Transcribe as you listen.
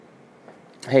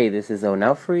Hey, this is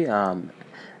Onelfree.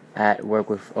 At Work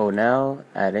with Onel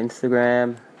at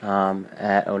Instagram,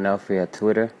 at Onelfree at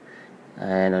Twitter,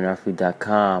 and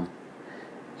Onelfree.com.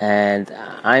 And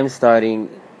I'm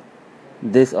starting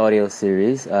this audio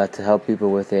series to help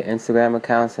people with their Instagram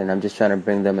accounts, and I'm just trying to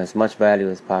bring them as much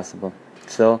value as possible.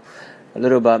 So, a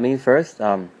little about me first.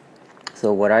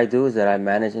 So what I do is that I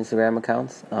manage Instagram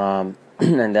accounts,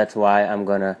 and that's why I'm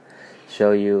gonna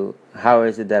show you how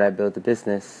is it that I built a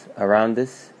business around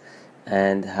this,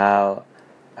 and how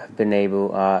I've been able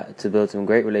to build some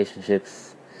great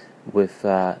relationships with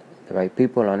the right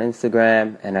people on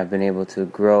Instagram, and I've been able to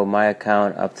grow my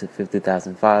account up to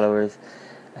 50,000 followers.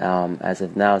 As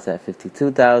of now, it's at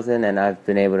 52,000, and I've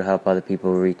been able to help other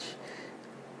people reach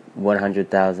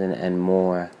 100,000 and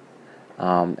more.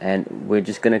 And we're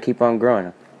just gonna keep on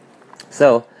growing.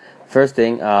 So, first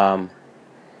thing,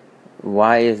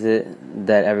 why is it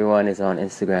that everyone is on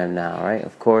Instagram now, right?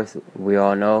 Of course, we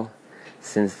all know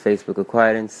since Facebook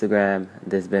acquired Instagram,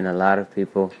 there's been a lot of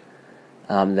people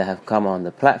that have come on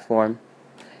the platform.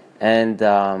 And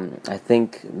I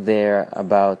think there are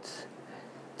about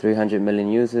 300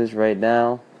 million users right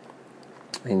now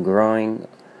and growing,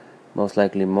 most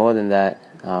likely more than that.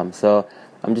 So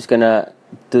I'm just going to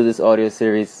do this audio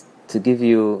series to give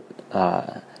you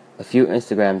a few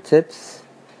Instagram tips,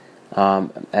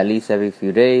 at least every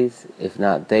few days, if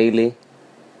not daily.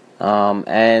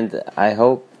 And I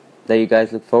hope that you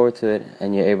guys look forward to it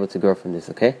and you're able to grow from this,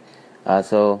 okay?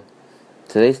 So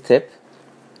today's tip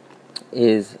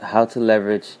is how to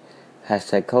leverage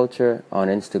hashtag culture on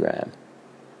Instagram.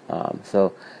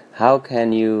 So how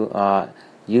can you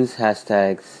use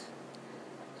hashtags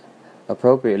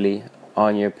appropriately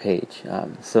on your page?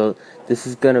 So this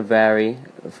is going to vary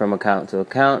from account to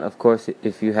account. Of course,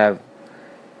 if you have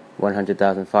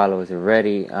 100,000 followers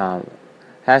already,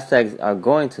 hashtags are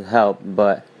going to help,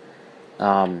 but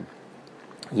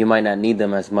you might not need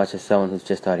them as much as someone who's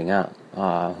just starting out,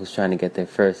 who's trying to get their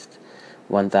first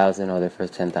 1,000 or their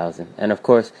first 10,000. And of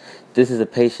course, this is a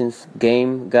patience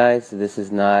game, guys. This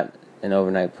is not an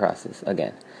overnight process,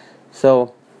 again.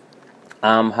 So,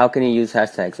 how can you use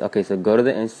hashtags? Okay, so go to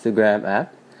the Instagram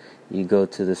app. You go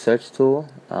to the search tool.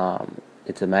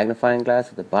 It's a magnifying glass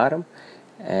at the bottom.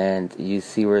 And you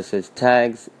see where it says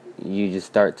tags. You just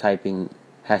start typing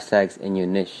hashtags in your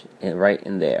niche right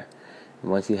in there.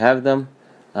 And once you have them,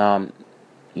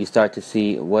 you start to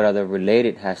see what are the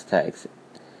related hashtags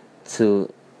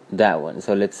to that one.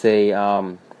 So let's say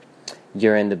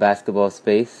you're in the basketball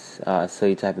space, so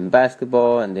you type in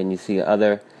basketball, and then you see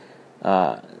other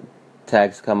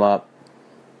tags come up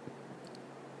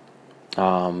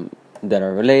that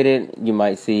are related. You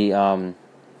might see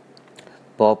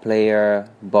ball player,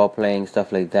 ball playing,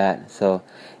 stuff like that. So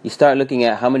you start looking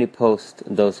at how many posts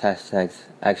those hashtags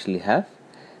actually have,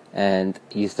 and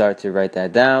you start to write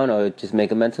that down or just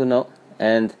make a mental note.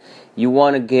 And you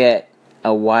want to get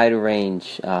a wide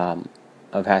range of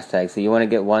hashtags. So you want to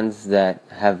get ones that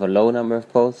have a low number of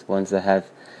posts, ones that have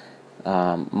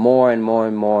more and more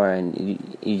and more, and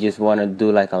you just want to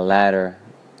do like a ladder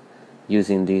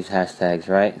using these hashtags,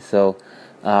 right? So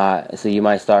so you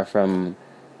might start from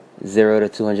 0 to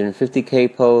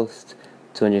 250k posts,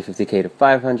 250k to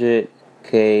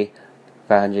 500k,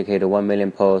 500k to 1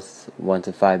 million posts, 1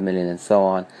 to 5 million, and so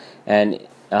on. And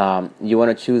you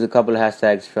want to choose a couple of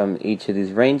hashtags from each of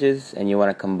these ranges, and you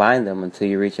want to combine them until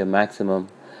you reach a maximum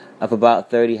of about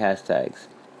 30 hashtags.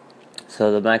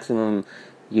 So the maximum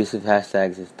use of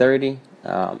hashtags is 30.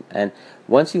 And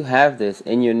once you have this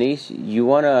in your niche, you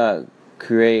want to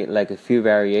create like a few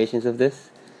variations of this,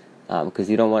 because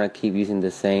you don't want to keep using the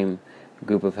same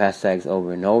group of hashtags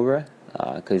over and over,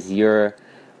 because you're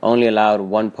only allowed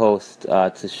one post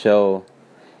to show.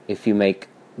 If you make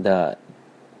the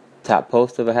top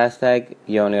post of a hashtag,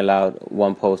 you're only allowed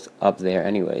one post up there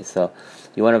anyway. So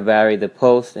you want to vary the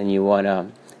post, and you want to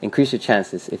increase your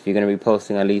chances. If you're going to be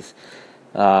posting at least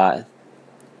 3 or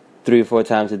 4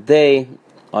 times a day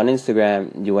on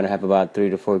Instagram, you want to have about 3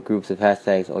 to 4 groups of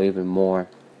hashtags or even more,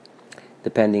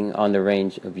 depending on the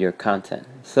range of your content.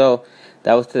 So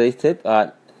that was today's tip.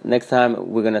 Next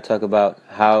time we're going to talk about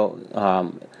how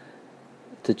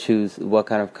to choose what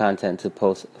kind of content to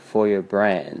post for your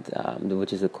brand,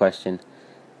 which is a question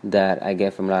that I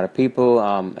get from a lot of people.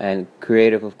 And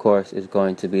creative, of course, is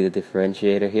going to be the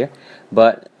differentiator here.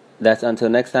 But that's until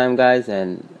next time, guys.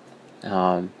 And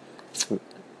I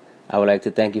would like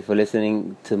to thank you for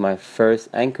listening to my first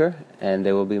anchor, and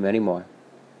there will be many more.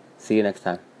 See you next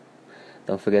time.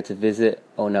 Don't forget to visit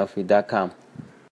onelfree.com.